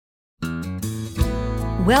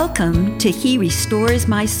Welcome to He Restores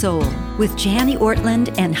My Soul with Janie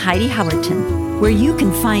Ortland and Heidi Howerton, where you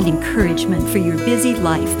can find encouragement for your busy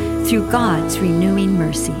life through God's renewing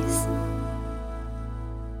mercies.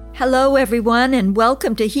 Hello, everyone, and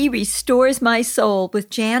welcome to He Restores My Soul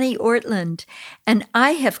with Janie Ortland. And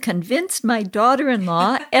I have convinced my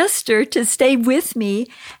daughter-in-law, Esther, to stay with me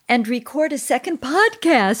and record a second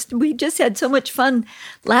podcast. We just had so much fun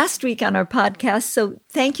last week on our podcast, so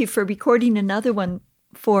thank you for recording another one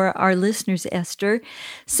for our listeners, Esther.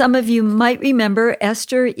 Some of you might remember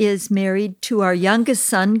Esther is married to our youngest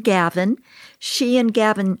son, Gavin. She and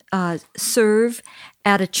Gavin serve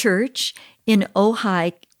at a church in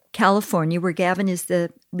Ojai, California, where Gavin is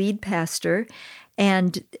the lead pastor,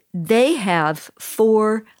 and they have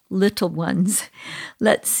 4 little ones.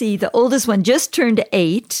 Let's see, the oldest one just turned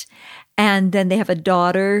 8, and then they have a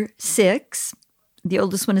daughter, 6. The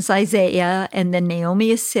oldest one is Isaiah, and then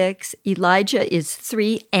Naomi is 6. Elijah is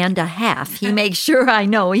 3.5. He makes sure I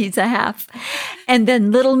know he's a half. And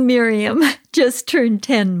then little Miriam just turned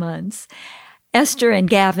 10 months. Esther and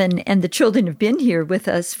Gavin and the children have been here with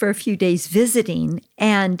us for a few days visiting,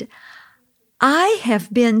 and I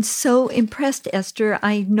have been so impressed, Esther.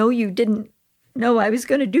 I know you didn't know I was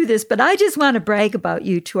going to do this, but I just want to brag about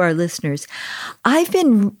you to our listeners. I've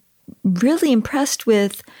been really impressed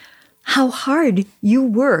with how hard you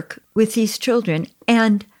work with these children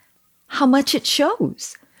and how much it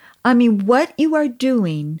shows. I mean, what you are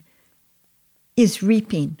doing is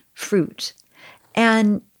reaping fruit.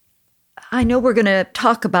 And I know we're going to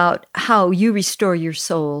talk about how you restore your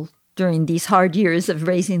soul during these hard years of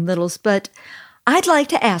raising littles, but I'd like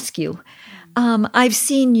to ask you, I've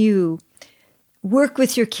seen you work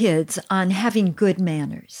with your kids on having good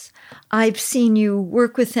manners. I've seen you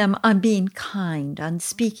work with them on being kind, on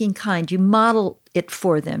speaking kind. You model it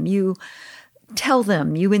for them. You tell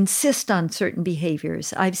them, you insist on certain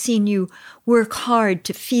behaviors. I've seen you work hard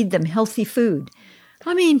to feed them healthy food.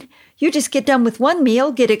 I mean, you just get done with one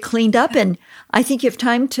meal, get it cleaned up, and I think you have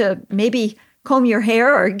time to maybe comb your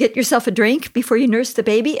hair or get yourself a drink before you nurse the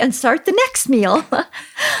baby and start the next meal.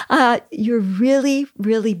 You're really,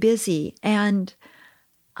 really busy. And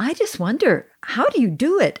I just wonder, how do you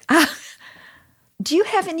do it? Do you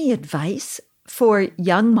have any advice for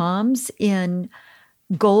young moms in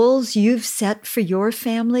goals you've set for your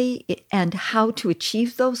family and how to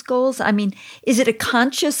achieve those goals? I mean, is it a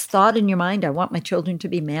conscious thought in your mind, I want my children to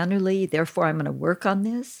be mannerly, therefore I'm going to work on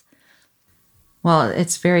this? Well,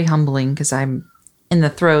 it's very humbling because I'm in the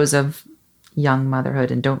throes of young motherhood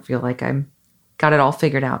and don't feel like I'm got it all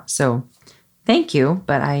figured out. So thank you.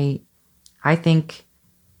 But I think,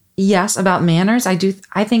 yes, about manners, I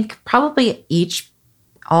think probably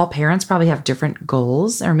all parents probably have different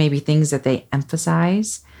goals or maybe things that they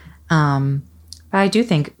emphasize. But I do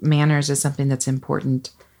think manners is something that's important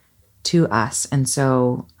to us. And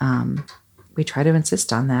so we try to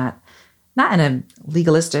insist on that, not in a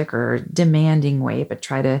legalistic or demanding way, but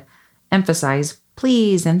try to emphasize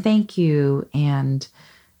please and thank you and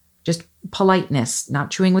just politeness,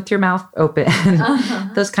 not chewing with your mouth open,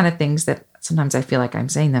 those kind of things that sometimes I feel like I'm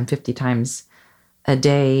saying them 50 times a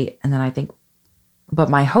day. And then I think, but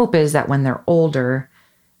my hope is that when they're older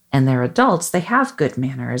and they're adults, they have good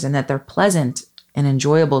manners and that they're pleasant and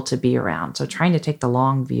enjoyable to be around. So trying to take the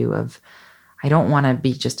long view of, I don't want to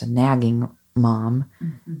be just a nagging mom.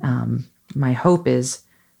 Mm-hmm. My hope is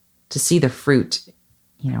to see the fruit,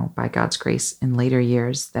 by God's grace in later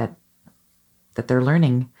years that they're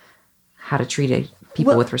learning how to treat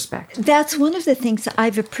people with respect. That's one of the things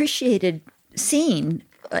I've appreciated seeing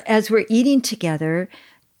as we're eating together.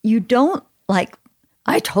 You don't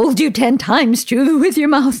I told you 10 times, chew with your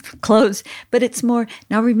mouth closed. But it's more,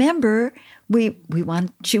 now remember, we want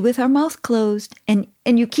to chew with our mouth closed. And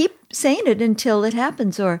you keep saying it until it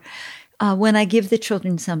happens. Or when I give the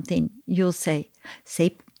children something, you'll say,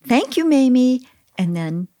 thank you, Mamie. And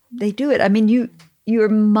then they do it. I mean, you're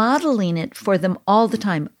modeling it for them all the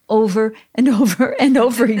time, over and over and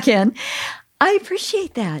over again. I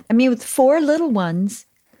appreciate that. I mean, with 4 little ones,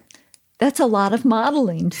 that's a lot of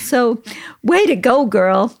modeling. So way to go,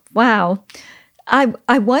 girl. Wow.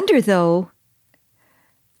 I wonder, though,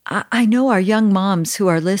 I know our young moms who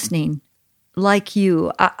are listening, like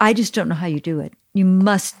you, I just don't know how you do it. You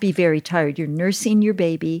must be very tired. You're nursing your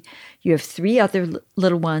baby. You have 3 other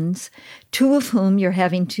little ones, 2 of whom you're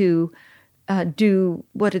having to do,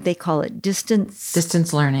 what do they call it?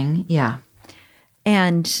 Distance learning, yeah.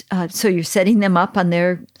 And so you're setting them up on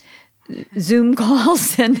their Zoom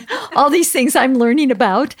calls and all these things I'm learning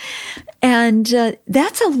about. And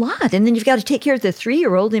that's a lot. And then you've got to take care of the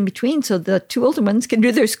 3-year-old in between so the 2 older ones can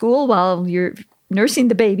do their school while you're nursing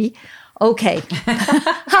the baby. Okay.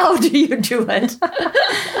 How do you do it?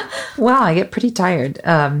 Well, I get pretty tired.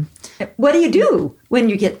 What do you do when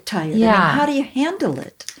you get tired? Yeah. I mean, how do you handle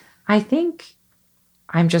it? I think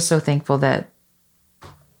I'm just so thankful that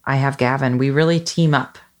I have Gavin. We really team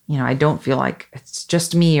up. I don't feel like it's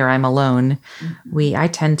just me or I'm alone. I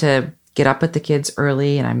tend to get up with the kids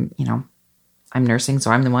early, and I'm nursing,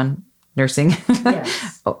 so I'm the one nursing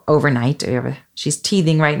overnight. She's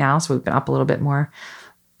teething right now, so we've been up a little bit more.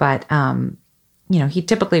 But he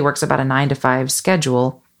typically works about a 9 to 5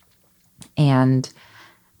 schedule, and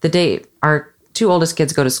the day our 2 oldest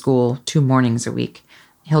kids go to school 2 mornings a week,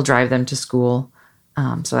 he'll drive them to school.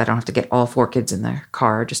 So I don't have to get all 4 kids in the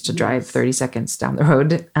car just to drive 30 seconds down the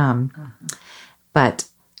road. But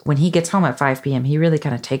when he gets home at 5 p.m., he really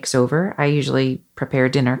kind of takes over. I usually prepare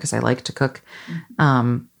dinner because I like to cook.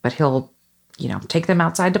 But he'll, take them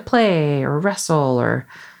outside to play or wrestle or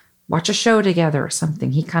watch a show together or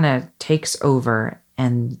something. He kind of takes over,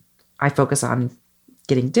 and I focus on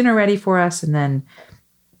getting dinner ready for us. And then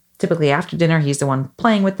typically after dinner, he's the one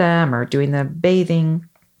playing with them or doing the bathing,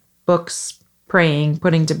 books, praying,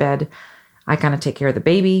 putting to bed. I kind of take care of the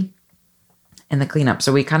baby and the cleanup.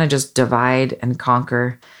 So we kind of just divide and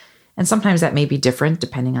conquer. And sometimes that may be different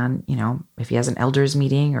depending on, if he has an elders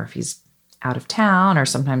meeting or if he's out of town, or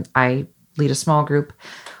sometimes I lead a small group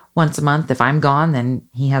once a month. If I'm gone, then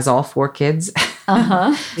he has all 4 kids.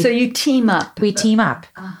 So you team up. We team up.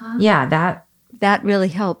 Yeah, that really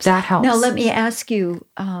helps. That helps. Now, let me ask you,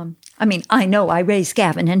 I know I raised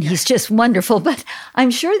Gavin and he's just wonderful, but I'm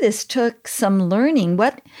sure this took some learning.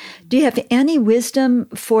 Do you have any wisdom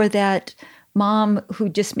for that mom who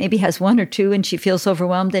just maybe has 1 or 2 and she feels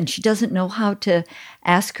overwhelmed and she doesn't know how to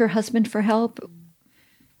ask her husband for help?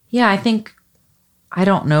 Yeah, I think I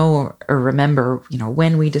don't know or remember,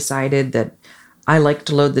 when we decided that I like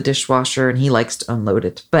to load the dishwasher and he likes to unload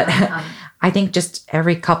it. But I think just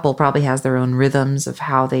every couple probably has their own rhythms of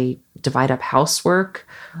how they divide up housework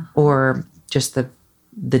or just the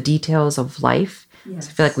details of life. Yes.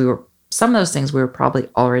 So I feel like some of those things we were probably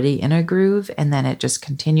already in a groove, and then it just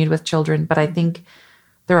continued with children. But I think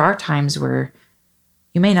there are times where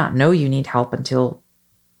you may not know you need help until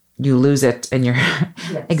you lose it and you're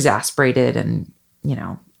exasperated and,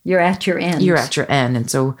 you're at your end. You're at your end. And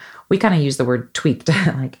so we kind of use the word tweaked.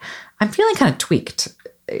 Like, I'm feeling kind of tweaked.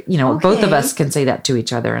 Both of us can say that to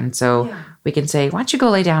each other. And so we can say, why don't you go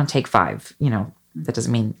lay down and take 5? That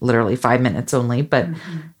doesn't mean literally 5 minutes only, but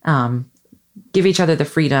give each other the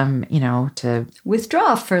freedom, to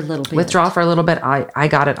withdraw for a little bit. I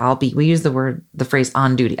got it. We use the phrase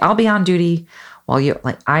on duty. I'll be on duty while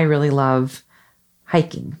I really love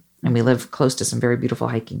hiking. And we live close to some very beautiful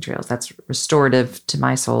hiking trails. That's restorative to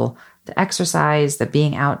my soul. The exercise, the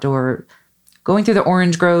being outdoor, going through the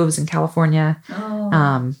orange groves in California.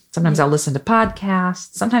 Sometimes I'll listen to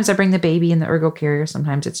podcasts. Sometimes I bring the baby in the ergo carrier.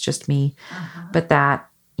 Sometimes it's just me. But that,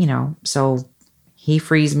 so he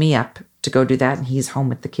frees me up to go do that. And he's home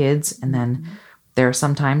with the kids. And then there are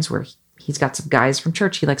some times where he's got some guys from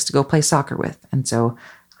church he likes to go play soccer with. And so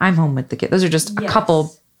I'm home with the kids. Those are just a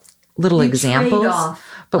couple little examples.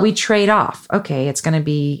 But we trade off. Okay, it's going to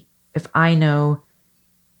be, if I know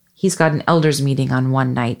he's got an elders meeting on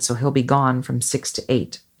one night, so he'll be gone from 6 to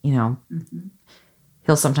 8, he'll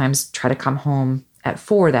sometimes try to come home at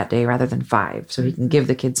 4 that day rather than 5. So he can give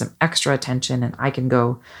the kids some extra attention, and I can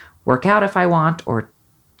go work out if I want, or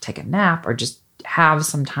take a nap, or just have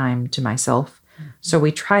some time to myself. So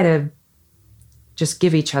we try to just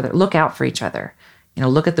give each other, look out for each other,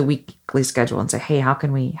 look at the weekly schedule and say, hey, how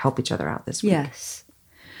can we help each other out this week? Yes.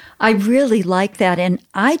 I really like that. And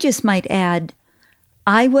I just might add,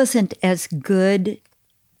 I wasn't as good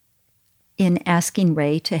in asking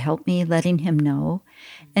Ray to help me, letting him know.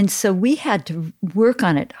 And so we had to work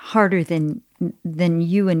on it harder than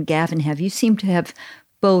you and Gavin have. You seem to have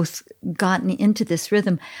both gotten into this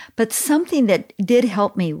rhythm. But something that did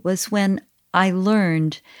help me was when I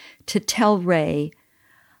learned to tell Ray,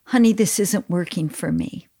 honey, this isn't working for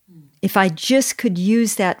me. If I just could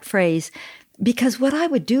use that phrase. Because what I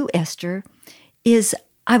would do, Esther, is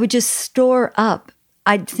I would just store up.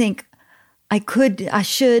 I'd think, I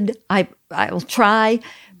will try.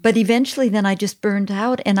 But eventually then I just burned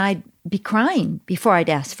out and I'd be crying before I'd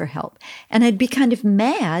ask for help. And I'd be kind of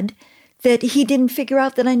mad that he didn't figure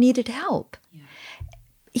out that I needed help. Yeah.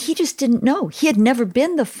 He just didn't know. He had never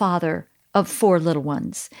been the father of 4 little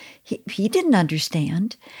ones. He didn't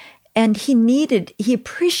understand. And he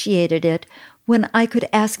appreciated it when I could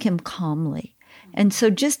ask him calmly. And so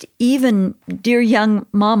just even, dear young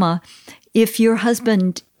mama, if your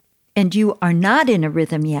husband and you are not in a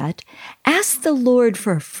rhythm yet, ask the Lord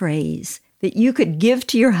for a phrase that you could give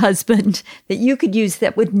to your husband, that you could use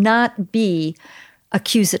that would not be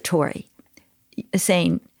accusatory,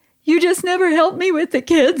 saying, you just never helped me with the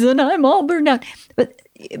kids and I'm all burned out. But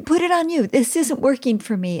put it on you. This isn't working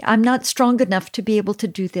for me. I'm not strong enough to be able to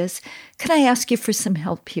do this. Can I ask you for some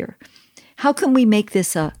help here? How can we make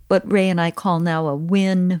this what Ray and I call now a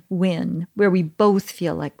win-win, where we both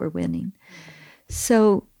feel like we're winning?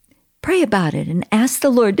 So pray about it and ask the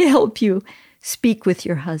Lord to help you speak with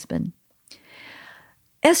your husband.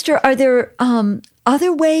 Esther, are there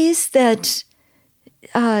other ways that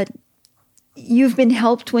you've been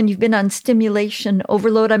helped when you've been on stimulation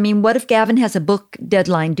overload? I mean, what if Gavin has a book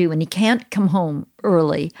deadline due and he can't come home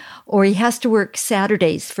early, or he has to work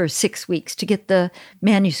Saturdays for 6 weeks to get the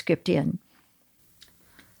manuscript in?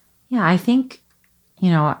 Yeah, I think,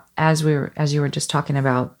 as you were just talking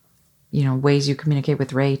about, ways you communicate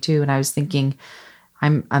with Ray too. And I was thinking,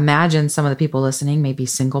 imagine some of the people listening may be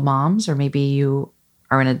single moms, or maybe you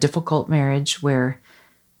are in a difficult marriage where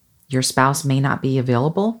your spouse may not be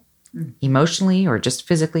available emotionally or just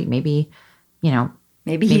physically. Maybe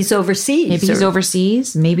he's overseas. Maybe he's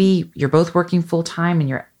overseas. Maybe you're both working full time and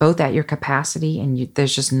you're both at your capacity and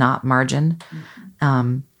there's just not margin.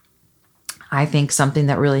 I think something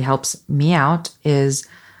that really helps me out is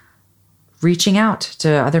reaching out to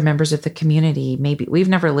other members of the community. Maybe we've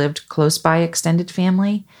never lived close by extended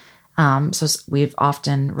family. So we've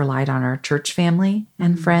often relied on our church family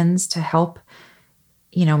and friends to help.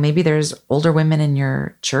 Maybe there's older women in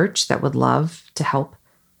your church that would love to help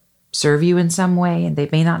serve you in some way, and they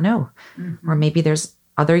may not know. Or maybe there's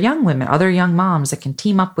other young women, other young moms that can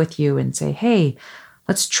team up with you and say, hey,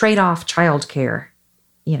 let's trade off childcare,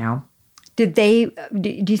 Do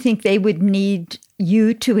you think they would need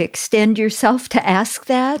you to extend yourself to ask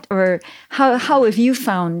that? Or how have you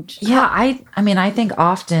found? Yeah, I think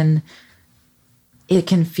often it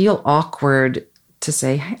can feel awkward to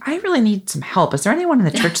say, hey, I really need some help. Is there anyone in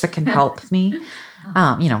the church that can help me?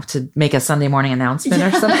 To make a Sunday morning announcement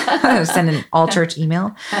or something, send an all church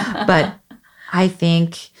email. But I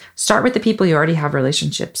think start with the people you already have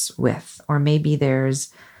relationships with, or maybe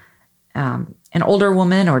there's an older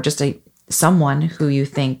woman or just someone who you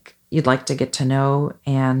think you'd like to get to know.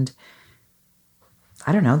 And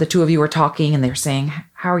I don't know, the two of you are talking and they're saying,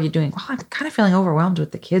 how are you doing? Well, I'm kind of feeling overwhelmed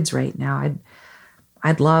with the kids right now.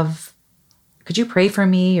 I'd love, could you pray for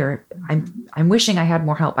me? Or I'm wishing I had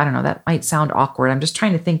more help. I don't know. That might sound awkward. I'm just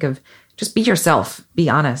trying to think of, just be yourself, be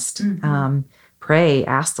honest, pray,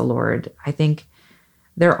 ask the Lord. I think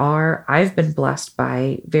I've been blessed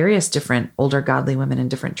by various different older godly women in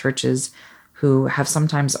different churches who have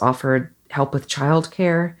sometimes offered help with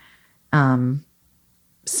childcare.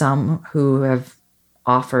 Some who have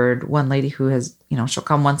offered, one lady who has, she'll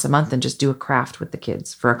come once a month and just do a craft with the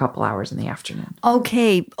kids for a couple hours in the afternoon.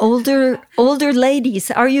 Okay, older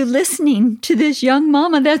ladies, are you listening to this young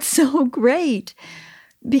mama? That's so great.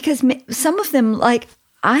 Because some of them, like,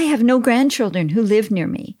 I have no grandchildren who live near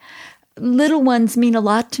me. Little ones mean a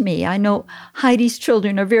lot to me. I know Heidi's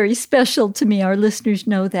children are very special to me. Our listeners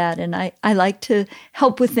know that. And I like to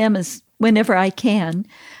help with them whenever I can.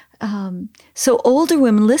 So older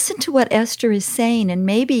women, listen to what Esther is saying. And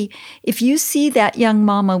maybe if you see that young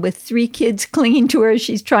mama with 3 kids clinging to her,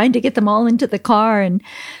 she's trying to get them all into the car and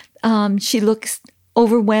she looks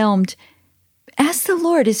overwhelmed. Ask the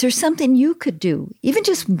Lord, is there something you could do? Even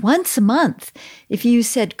just once a month. If you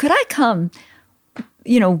said, could I come,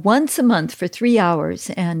 once a month for 3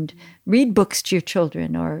 hours and read books to your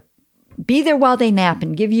children, or be there while they nap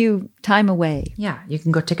and give you time away. Yeah, you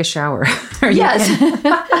can go take a shower. Or yes.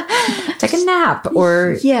 Take a nap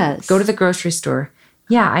or yes. Go to the grocery store.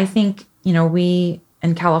 Yeah, I think, we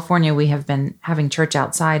in California, we have been having church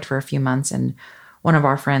outside for a few months. And one of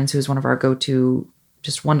our friends, who's one of our go-to,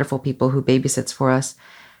 just wonderful people who babysits for us,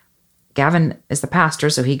 Gavin is the pastor,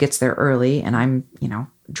 so he gets there early. And I'm,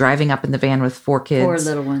 driving up in the van with 4 kids. 4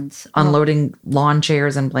 little ones. Unloading lawn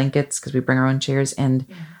chairs and blankets because we bring our own chairs. And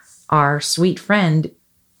our sweet friend,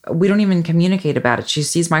 we don't even communicate about it. She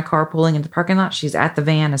sees my car pulling into the parking lot. She's at the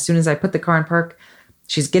van. As soon as I put the car in park,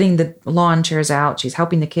 she's getting the lawn chairs out. She's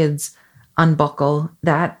helping the kids unbuckle.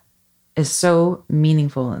 That is so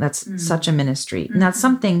meaningful. That's such a ministry. And that's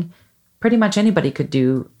something pretty much anybody could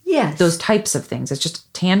do. Yes. Those types of things. It's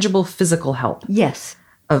just tangible physical help. Yes.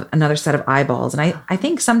 Of another set of eyeballs. And I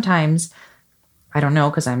think sometimes, I don't know,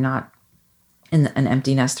 because I'm not in an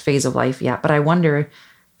empty nest phase of life yet, but I wonder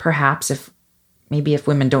perhaps if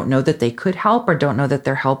women don't know that they could help or don't know that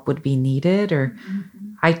their help would be needed. Or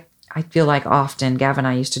I feel like often, Gavin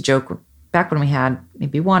and I used to joke back when we had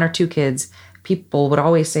maybe 1 or 2 kids, people would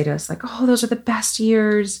always say to us like, oh, those are the best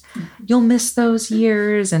years. You'll miss those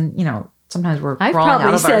years. And, sometimes we're I've crawling probably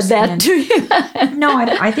out of our said skin. that to you. No,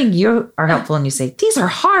 I think you are helpful, and you say, these are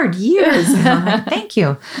hard years. And I'm like, thank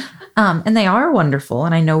you. And they are wonderful,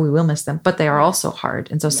 and I know we will miss them, but they are also hard.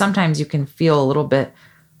 And so sometimes you can feel a little bit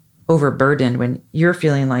overburdened when you're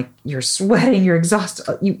feeling like you're sweating, you're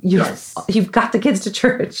exhausted. You've got the kids to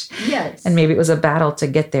church. Yes. And maybe it was a battle to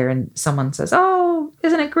get there, and someone says, oh,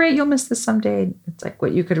 isn't it great? You'll miss this someday. It's like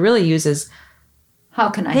what you could really use is, how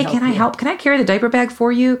can I hey, help can I you? help? Can I carry the diaper bag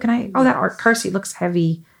for you? Can I? Oh, that car seat looks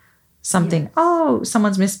heavy. Something. Yes. Oh,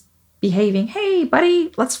 someone's misbehaving. Hey,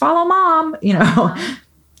 buddy, let's follow mom.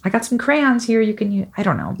 I got some crayons here. You can use. I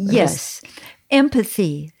don't know. Yes.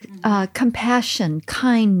 Empathy, compassion,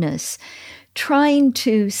 kindness, trying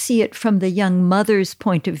to see it from the young mother's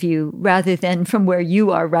point of view rather than from where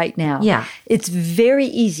you are right now. Yeah. It's very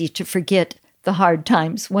easy to forget the hard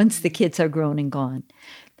times once the kids are grown and gone.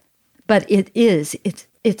 But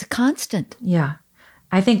it's constant. Yeah.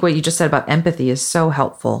 I think what you just said about empathy is so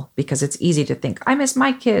helpful because it's easy to think, I miss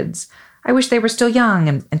my kids. I wish they were still young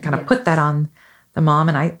and kind of put that on the mom.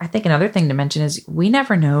 And I think another thing to mention is we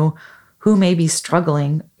never know who may be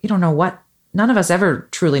struggling. You don't know what, none of us ever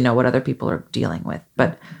truly know what other people are dealing with,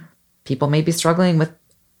 but people may be struggling with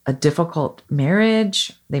a difficult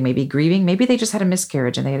marriage. They may be grieving. Maybe they just had a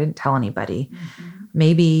miscarriage and they didn't tell anybody. Mm-hmm.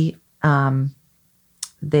 Maybe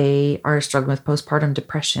they are struggling with postpartum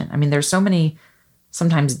depression. I mean, there's so many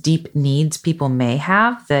sometimes deep needs people may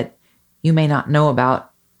have that you may not know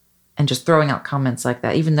about, and just throwing out comments like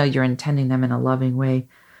that, even though you're intending them in a loving way,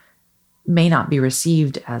 may not be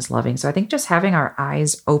received as loving. So I think just having our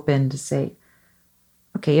eyes open to say,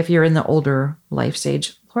 okay, if you're in the older life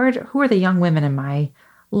stage, Lord, who are the young women in my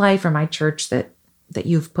life or my church that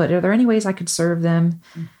you've put? Are there any ways I could serve them?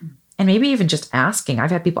 Mm-hmm. And maybe even just asking.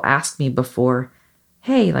 I've had people ask me before,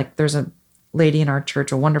 hey, like there's a lady in our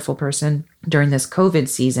church, a wonderful person during this COVID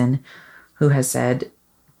season who has said,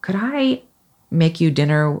 could I make you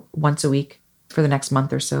dinner once a week for the next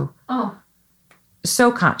month or so? Oh.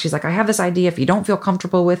 So she's like, I have this idea. If you don't feel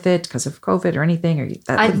comfortable with it because of COVID or anything.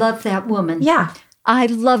 I love that woman. Yeah. I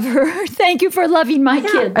love her. Thank you for loving my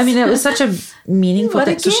kids. I mean, it was such a meaningful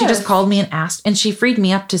thing. So she just gift. called me and asked, and she freed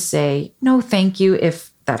me up to say, no, thank you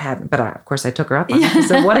if that hadn't. But of course, I took her up on it. I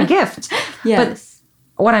said, what a gift. Yes.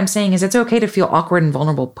 But what I'm saying is it's okay to feel awkward and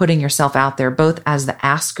vulnerable putting yourself out there, both as the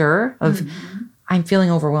asker of, I'm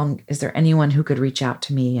feeling overwhelmed. Is there anyone who could reach out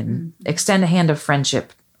to me and extend a hand of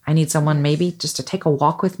friendship? I need someone maybe just to take a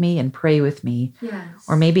walk with me and pray with me. Yes.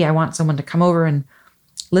 Or maybe I want someone to come over and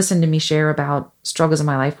listen to me share about struggles in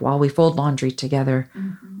my life while we fold laundry together.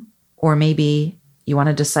 Mm-hmm. Or maybe you want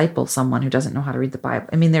to disciple someone who doesn't know how to read the Bible.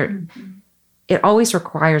 I mean, it always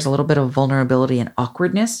requires a little bit of vulnerability and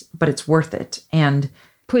awkwardness, but it's worth it. And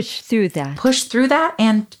push through that.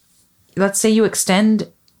 And let's say you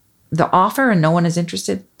extend the offer and no one is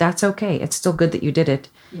interested. That's okay. It's still good that you did it.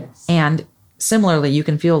 Yes. And similarly, you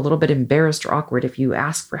can feel a little bit embarrassed or awkward if you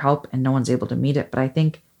ask for help and no one's able to meet it. But I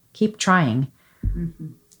think keep trying.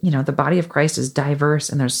 Mm-hmm. The body of Christ is diverse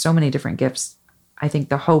and there's so many different gifts. I think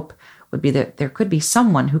the hope would be that there could be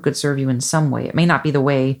someone who could serve you in some way. It may not be the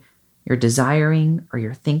way you're desiring or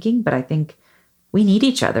you're thinking, but I think we need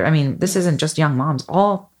each other. I mean, this isn't just young moms,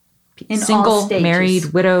 all single, all stages. Married,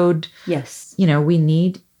 widowed. Yes. We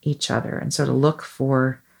need each other. And so to look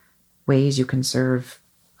for ways you can serve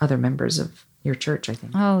other members of your church, I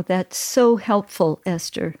think. Oh, that's so helpful,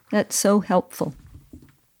 Esther. That's so helpful.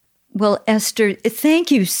 Well, Esther,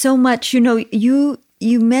 thank you so much. You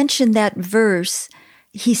mentioned that verse,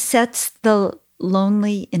 he sets the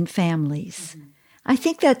lonely in families. Mm-hmm. I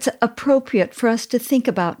think that's appropriate for us to think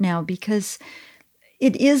about now because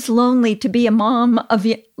it is lonely to be a mom of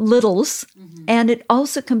littles, and it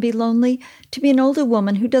also can be lonely to be an older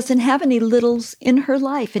woman who doesn't have any littles in her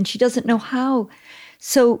life and she doesn't know how.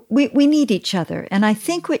 So we need each other. And I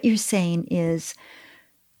think what you're saying is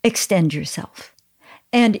extend yourself.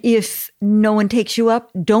 And if no one takes you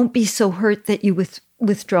up, don't be so hurt that you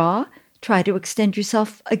withdraw. Try to extend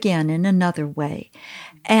yourself again in another way.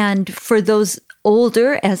 And for those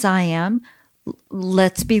older, as I am,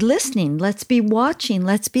 let's be listening. Let's be watching.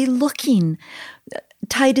 Let's be looking.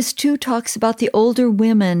 Titus 2 talks about the older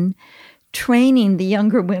women training the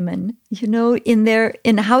younger women,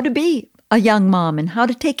 in how to be a young mom and how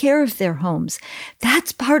to take care of their homes.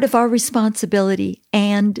 That's part of our responsibility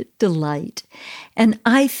and delight. And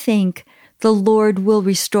I think the Lord will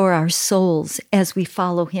restore our souls as we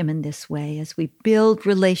follow him in this way, as we build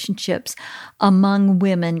relationships among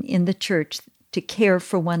women in the church to care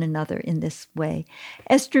for one another in this way.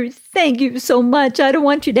 Esther, thank you so much. I don't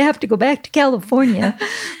want you to have to go back to California,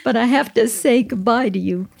 but I have to say goodbye to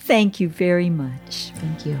you. Thank you very much.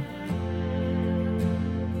 Thank you.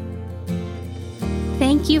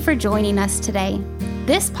 Thank you for joining us today.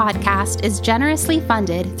 This podcast is generously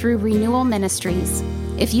funded through Renewal Ministries.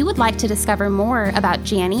 If you would like to discover more about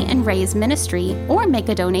Jani and Ray's ministry or make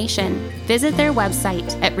a donation, visit their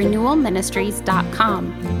website at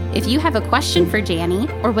renewalministries.com. If you have a question for Jani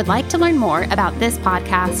or would like to learn more about this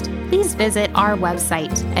podcast, please visit our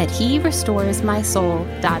website at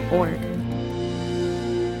herestoresmysoul.org.